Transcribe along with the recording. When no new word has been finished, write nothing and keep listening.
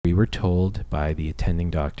we were told by the attending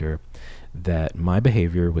doctor that my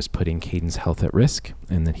behavior was putting Caden's health at risk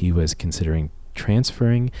and that he was considering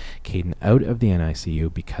transferring Caden out of the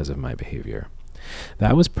NICU because of my behavior.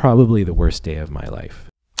 That was probably the worst day of my life.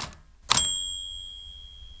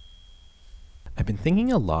 I've been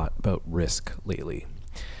thinking a lot about risk lately.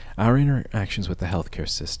 Our interactions with the healthcare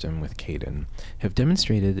system with Caden have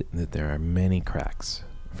demonstrated that there are many cracks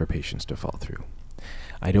for patients to fall through.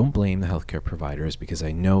 I don't blame the healthcare providers because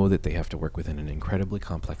I know that they have to work within an incredibly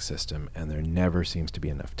complex system and there never seems to be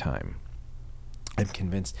enough time. I'm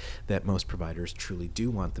convinced that most providers truly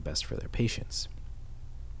do want the best for their patients.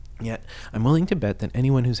 Yet, I'm willing to bet that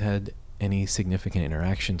anyone who's had any significant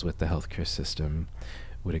interactions with the healthcare system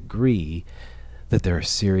would agree that there are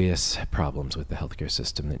serious problems with the healthcare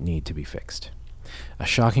system that need to be fixed. A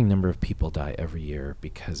shocking number of people die every year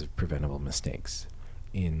because of preventable mistakes.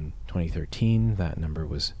 In 2013, that number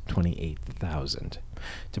was 28,000.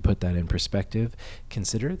 To put that in perspective,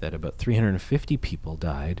 consider that about 350 people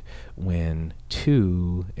died when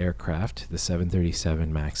 2 aircraft, the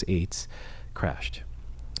 737 MAX 8s, crashed.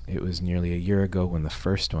 It was nearly a year ago when the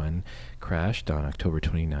first one crashed on October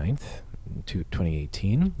 29th,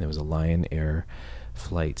 2018. There was a Lion Air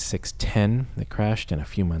Flight 610 that crashed, and a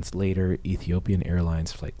few months later, Ethiopian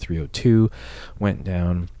Airlines Flight 302 went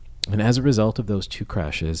down. And as a result of those 2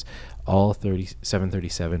 crashes, all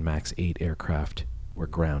 737 MAX 8 aircraft were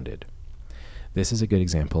grounded. This is a good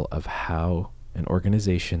example of how an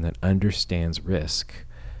organization that understands risk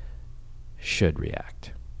should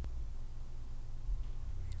react.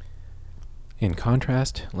 In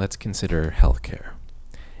contrast, let's consider healthcare.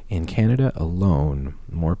 In Canada alone,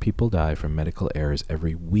 more people die from medical errors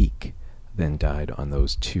every week than died on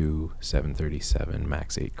those 2 737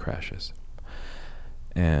 MAX 8 crashes.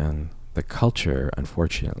 And the culture,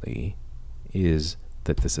 unfortunately, is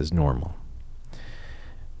that this is normal.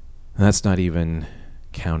 And that's not even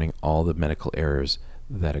counting all the medical errors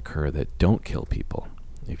that occur that don't kill people.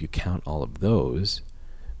 If you count all of those,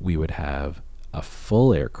 we would have a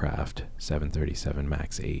full aircraft, 737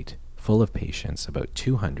 MAX 8, full of patients, about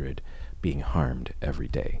 200, being harmed every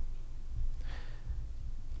day.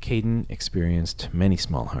 Caden experienced many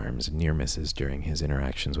small harms and near misses during his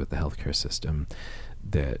interactions with the healthcare system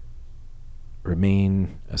that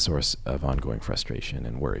remain a source of ongoing frustration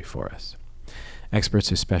and worry for us. Experts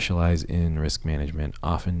who specialize in risk management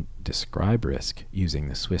often describe risk using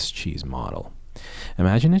the Swiss cheese model.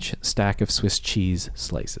 Imagine a stack of Swiss cheese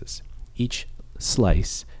slices. Each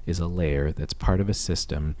slice is a layer that's part of a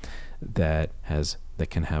system that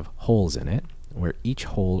can have holes in it, where each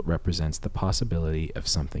hole represents the possibility of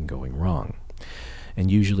something going wrong. And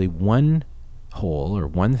usually one hole or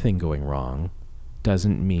one thing going wrong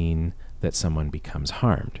doesn't mean that someone becomes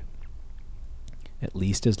harmed, at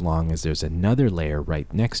least as long as there's another layer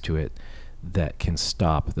right next to it that can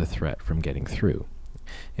stop the threat from getting through.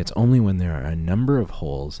 It's only when there are a number of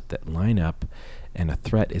holes that line up and a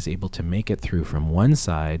threat is able to make it through from one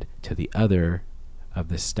side to the other of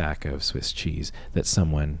this stack of Swiss cheese that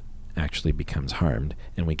someone actually becomes harmed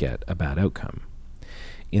and we get a bad outcome.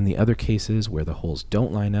 In the other cases where the holes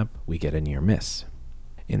don't line up, we get a near miss.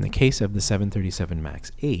 In the case of the 737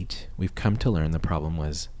 MAX 8, we've come to learn the problem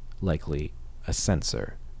was likely a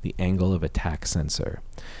sensor, the angle of attack sensor.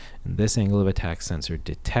 And this angle of attack sensor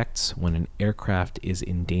detects when an aircraft is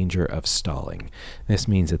in danger of stalling. This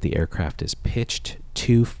means that the aircraft is pitched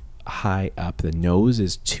too high up, the nose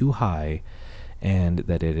is too high, and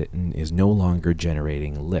that it is no longer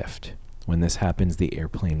generating lift. When this happens, the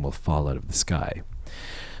airplane will fall out of the sky.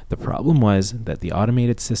 The problem was that the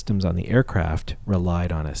automated systems on the aircraft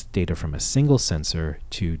relied on data from a single sensor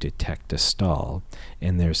to detect a stall,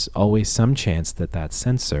 and there's always some chance that that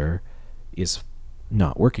sensor is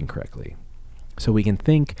not working correctly. So we can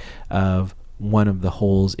think of one of the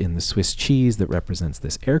holes in the Swiss cheese that represents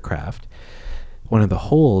this aircraft. One of the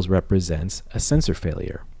holes represents a sensor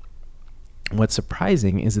failure. What's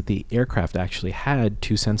surprising is that the aircraft actually had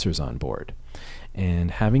 2 sensors on board.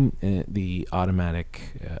 And having the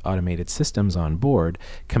automated systems on board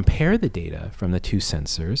compare the data from the 2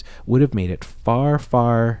 sensors would have made it far,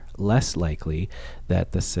 far less likely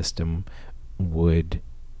that the system would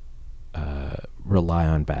rely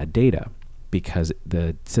on bad data, because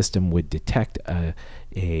the system would detect a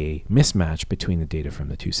mismatch between the data from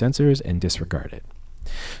the 2 sensors and disregard it.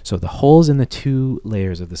 So the holes in the 2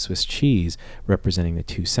 layers of the Swiss cheese representing the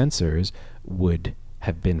 2 sensors would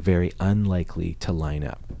have been very unlikely to line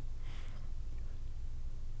up.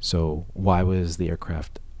 So why was the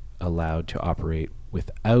aircraft allowed to operate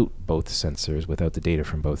without both sensors, without the data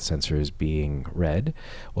from both sensors being read?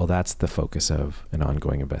 Well, that's the focus of an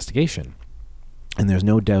ongoing investigation. And there's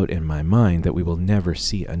no doubt in my mind that we will never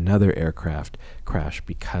see another aircraft crash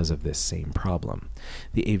because of this same problem.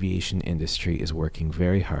 The aviation industry is working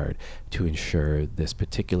very hard to ensure this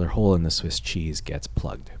particular hole in the Swiss cheese gets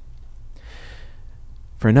plugged.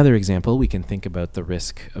 For another example, we can think about the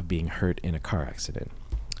risk of being hurt in a car accident.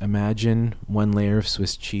 Imagine one layer of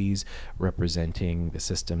Swiss cheese representing the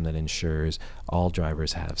system that ensures all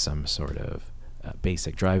drivers have some sort of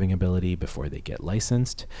basic driving ability before they get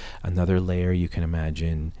licensed. Another layer you can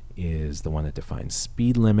imagine is the one that defines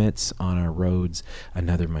speed limits on our roads.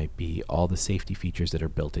 Another might be all the safety features that are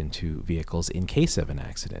built into vehicles in case of an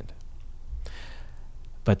accident.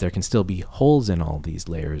 But there can still be holes in all these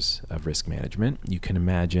layers of risk management. You can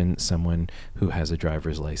imagine someone who has a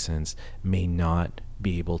driver's license may not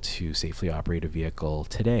be able to safely operate a vehicle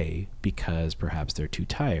today because perhaps they're too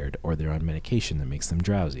tired or they're on medication that makes them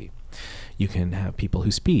drowsy. You can have people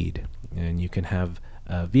who speed, and you can have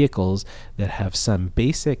vehicles that have some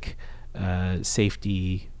basic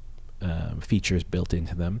safety features built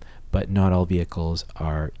into them, but not all vehicles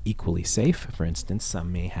are equally safe. For instance,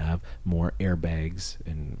 some may have more airbags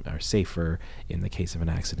and are safer in the case of an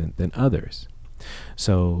accident than others.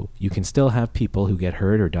 So you can still have people who get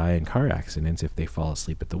hurt or die in car accidents if they fall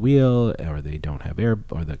asleep at the wheel, or they don't have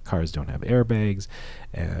or the cars don't have airbags,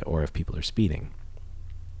 or if people are speeding.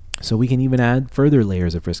 So we can even add further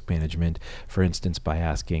layers of risk management, for instance, by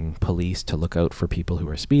asking police to look out for people who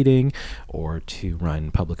are speeding, or to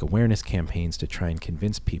run public awareness campaigns to try and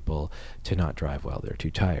convince people to not drive while they're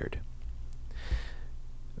too tired.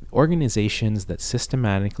 Organizations that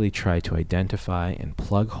systematically try to identify and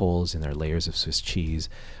plug holes in their layers of Swiss cheese,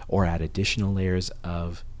 or add additional layers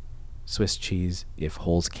of Swiss cheese if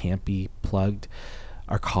holes can't be plugged,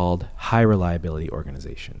 are called high reliability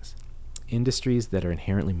organizations. Industries that are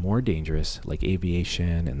inherently more dangerous, like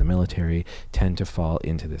aviation and the military, tend to fall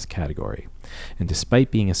into this category. And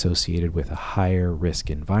despite being associated with a higher risk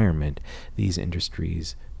environment, these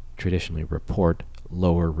industries traditionally report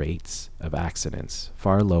lower rates of accidents,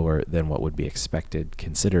 far lower than what would be expected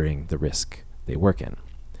considering the risk they work in.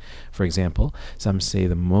 For example, some say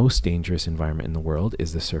the most dangerous environment in the world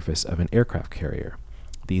is the surface of an aircraft carrier.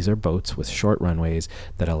 These are boats with short runways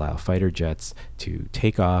that allow fighter jets to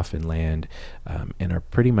take off and land, and are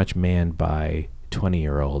pretty much manned by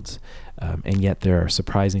 20-year-olds, and yet there are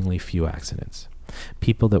surprisingly few accidents.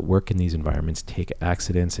 People that work in these environments take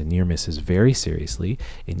accidents and near misses very seriously,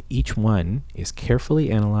 and each one is carefully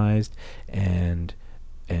analyzed, and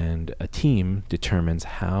a team determines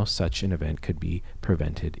how such an event could be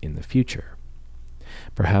prevented in the future.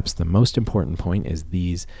 Perhaps the most important point is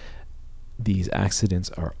these accidents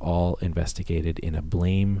are all investigated in a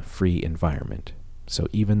blame-free environment. So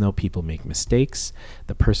even though people make mistakes,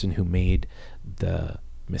 the person who made the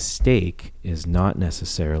mistake is not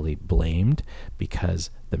necessarily blamed, because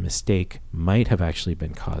the mistake might have actually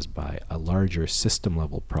been caused by a larger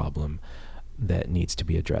system-level problem that needs to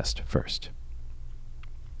be addressed first.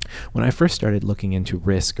 When I first started looking into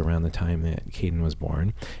risk around the time that Caden was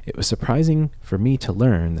born, it was surprising for me to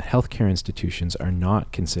learn that healthcare institutions are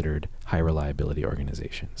not considered high reliability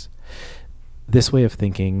organizations. This way of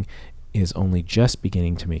thinking is only just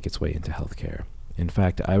beginning to make its way into healthcare. In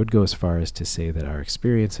fact, I would go as far as to say that our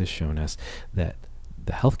experience has shown us that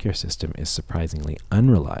the healthcare system is surprisingly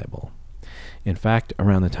unreliable. In fact,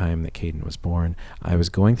 around the time that Caden was born, I was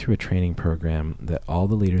going through a training program that all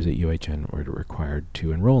the leaders at UHN were required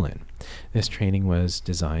to enroll in. This training was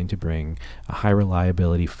designed to bring a high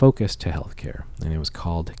reliability focus to healthcare, and it was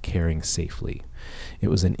called Caring Safely. It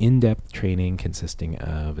was an in-depth training consisting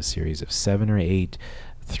of a series of 7 or 8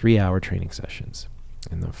 3-hour training sessions.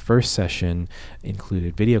 And the first session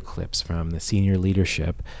included video clips from the senior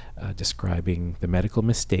leadership describing the medical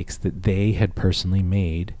mistakes that they had personally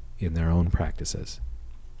made in their own practices,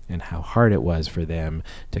 and how hard it was for them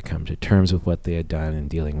to come to terms with what they had done and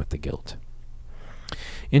dealing with the guilt.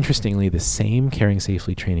 Interestingly, the same Caring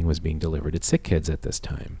Safely training was being delivered at Sick Kids at this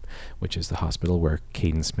time, which is the hospital where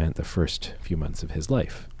Caden spent the first few months of his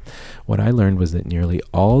life. What I learned was that nearly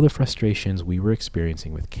all the frustrations we were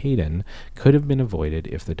experiencing with Caden could have been avoided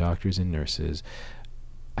if the doctors and nurses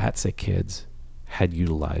at Sick Kids had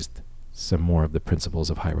utilized some more of the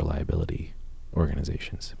principles of high reliability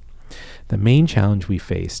organizations. The main challenge we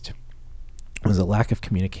faced was a lack of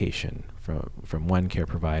communication from one care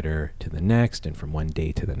provider to the next, and from one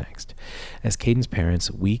day to the next. As Caden's parents,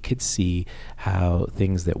 we could see how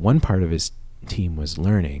things that one part of his team was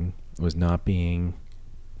learning was not being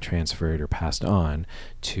transferred or passed on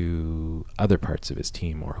to other parts of his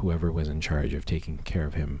team, or whoever was in charge of taking care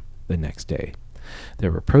of him the next day.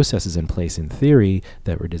 There were processes in place in theory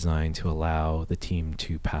that were designed to allow the team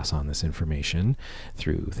to pass on this information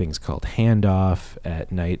through things called handoff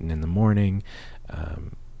at night and in the morning.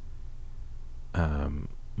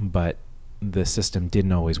 But the system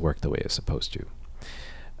didn't always work the way it's supposed to.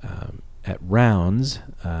 At rounds,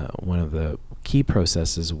 one of the key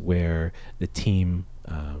processes where the team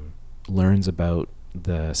learns about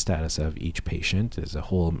the status of each patient. There's a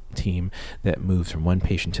whole team that moves from one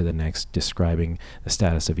patient to the next, describing the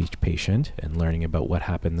status of each patient and learning about what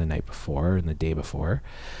happened the night before and the day before.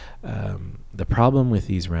 The problem with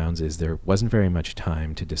these rounds is there wasn't very much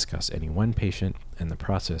time to discuss any one patient, and the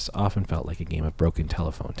process often felt like a game of broken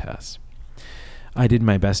telephone tennis. I did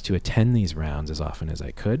my best to attend these rounds as often as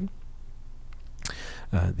I could.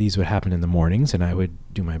 These would happen in the mornings, and I would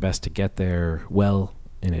do my best to get there well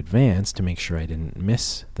in advance to make sure I didn't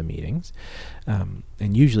miss the meetings. And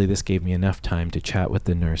usually this gave me enough time to chat with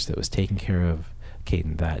the nurse that was taking care of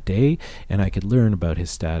Caden that day, and I could learn about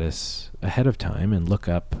his status ahead of time and look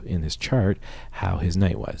up in his chart how his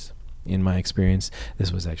night was. In my experience,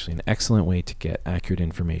 this was actually an excellent way to get accurate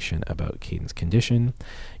information about Caden's condition.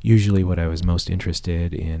 Usually what I was most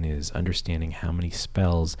interested in is understanding how many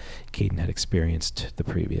spells Caden had experienced the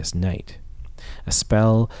previous night. A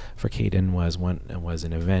spell for Caden was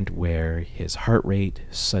an event where his heart rate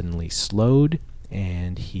suddenly slowed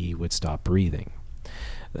and he would stop breathing.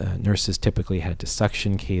 Nurses typically had to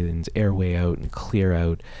suction Caden's airway out and clear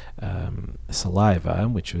out saliva,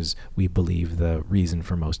 which was, we believe, the reason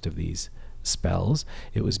for most of these spells.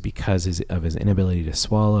 It was because of his inability to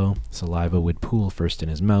swallow. Saliva would pool first in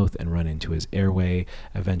his mouth and run into his airway,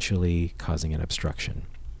 eventually causing an obstruction.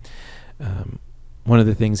 One of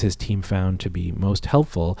the things his team found to be most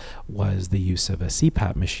helpful was the use of a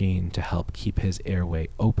CPAP machine to help keep his airway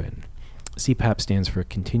open. CPAP stands for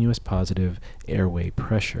continuous positive airway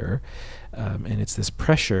pressure, and it's this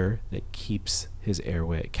pressure that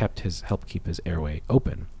helped keep his airway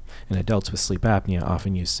open. And adults with sleep apnea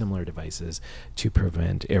often use similar devices to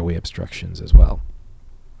prevent airway obstructions as well.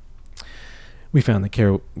 We found that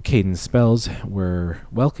Caden's spells were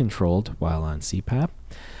well controlled while on CPAP.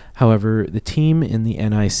 However, the team in the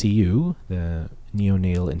NICU, the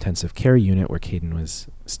neonatal intensive care unit where Caden was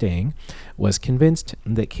staying, was convinced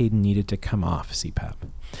that Caden needed to come off CPAP.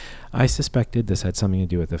 I suspected this had something to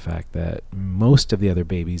do with the fact that most of the other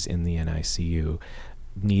babies in the NICU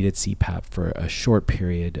needed CPAP for a short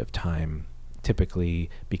period of time, typically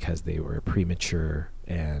because they were premature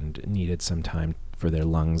and needed some time for their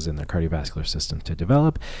lungs and their cardiovascular system to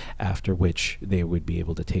develop, after which they would be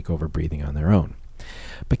able to take over breathing on their own.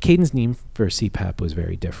 But Caden's need for CPAP was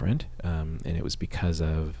very different, and it was because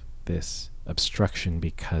of this obstruction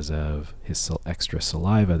because of his extra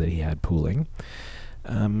saliva that he had pooling.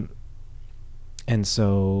 And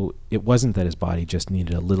so it wasn't that his body just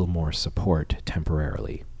needed a little more support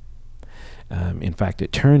temporarily. In fact,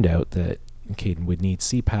 it turned out that Caden would need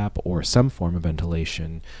CPAP or some form of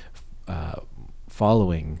ventilation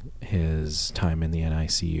following his time in the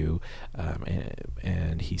NICU,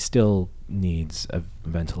 and he still needs a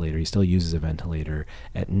ventilator. He still uses a ventilator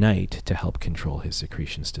at night to help control his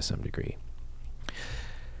secretions to some degree.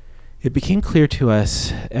 It became clear to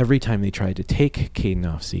us every time they tried to take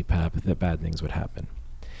Caden off CPAP that bad things would happen.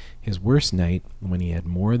 His worst night, when he had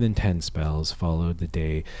more than 10 spells, followed the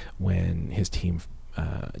day when his team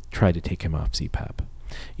tried to take him off CPAP.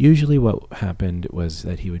 Usually what happened was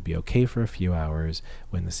that he would be okay for a few hours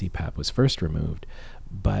when the CPAP was first removed,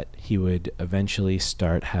 but he would eventually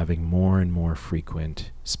start having more and more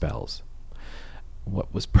frequent spells.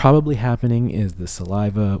 What was probably happening is the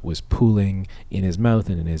saliva was pooling in his mouth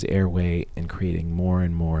and in his airway and creating more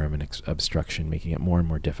and more of an obstruction, making it more and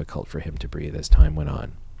more difficult for him to breathe as time went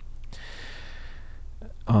on.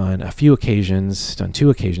 On 2 occasions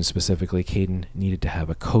specifically, Caden needed to have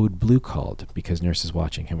a code blue called because nurses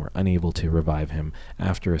watching him were unable to revive him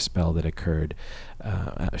after a spell that occurred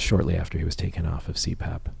shortly after he was taken off of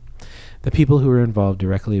CPAP. The people who were involved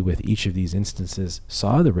directly with each of these instances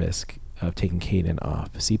saw the risk of taking Caden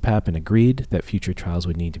off CPAP and agreed that future trials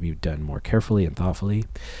would need to be done more carefully and thoughtfully.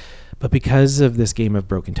 But because of this game of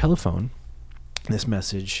broken telephone, this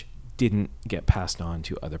message didn't get passed on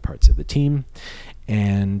to other parts of the team,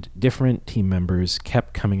 and different team members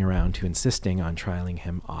kept coming around to insisting on trialing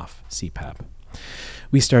him off CPAP.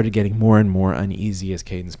 We started getting more and more uneasy as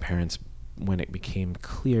Caden's parents when it became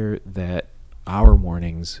clear that our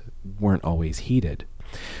warnings weren't always heeded.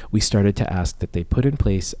 We started to ask that they put in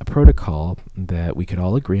place a protocol that we could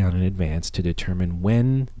all agree on in advance to determine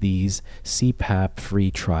when these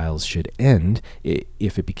CPAP-free trials should end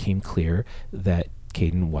if it became clear that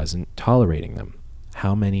Caden wasn't tolerating them.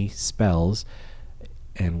 How many spells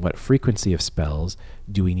And what frequency of spells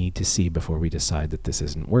do we need to see before we decide that this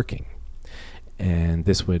isn't working? And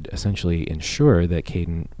this would essentially ensure that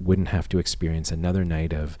Caden wouldn't have to experience another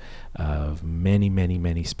night of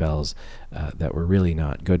many spells that were really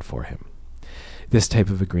not good for him. This type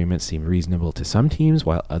of agreement seemed reasonable to some teams,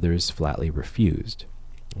 while others flatly refused.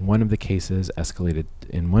 In one of these cases,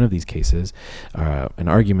 an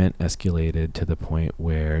argument escalated to the point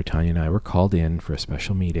where Tanya and I were called in for a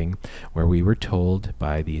special meeting where we were told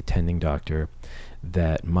by the attending doctor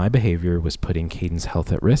that my behavior was putting Caden's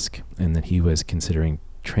health at risk and that he was considering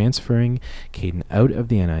transferring Caden out of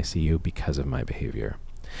the NICU because of my behavior.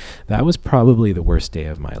 That was probably the worst day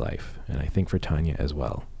of my life, and I think for Tanya as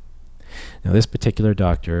well. Now, this particular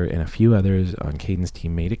doctor and a few others on Caden's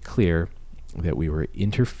team made it clear that we were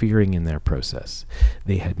interfering in their process.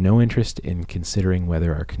 They had no interest in considering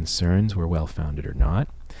whether our concerns were well-founded or not.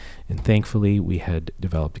 And thankfully, we had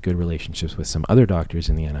developed good relationships with some other doctors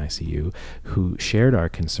in the NICU who shared our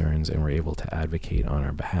concerns and were able to advocate on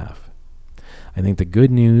our behalf. I think the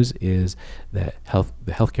good news is that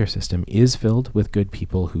the healthcare system is filled with good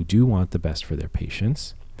people who do want the best for their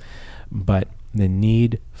patients, but the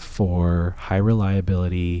need for high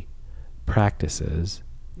reliability practices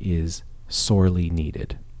is sorely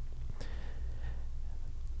needed.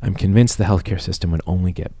 I'm convinced the healthcare system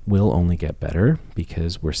will only get better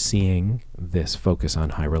because we're seeing this focus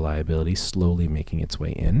on high reliability slowly making its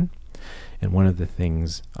way in. And one of the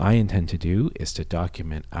things I intend to do is to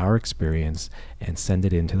document our experience and send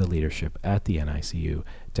it into the leadership at the NICU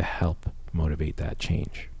to help motivate that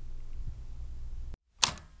change.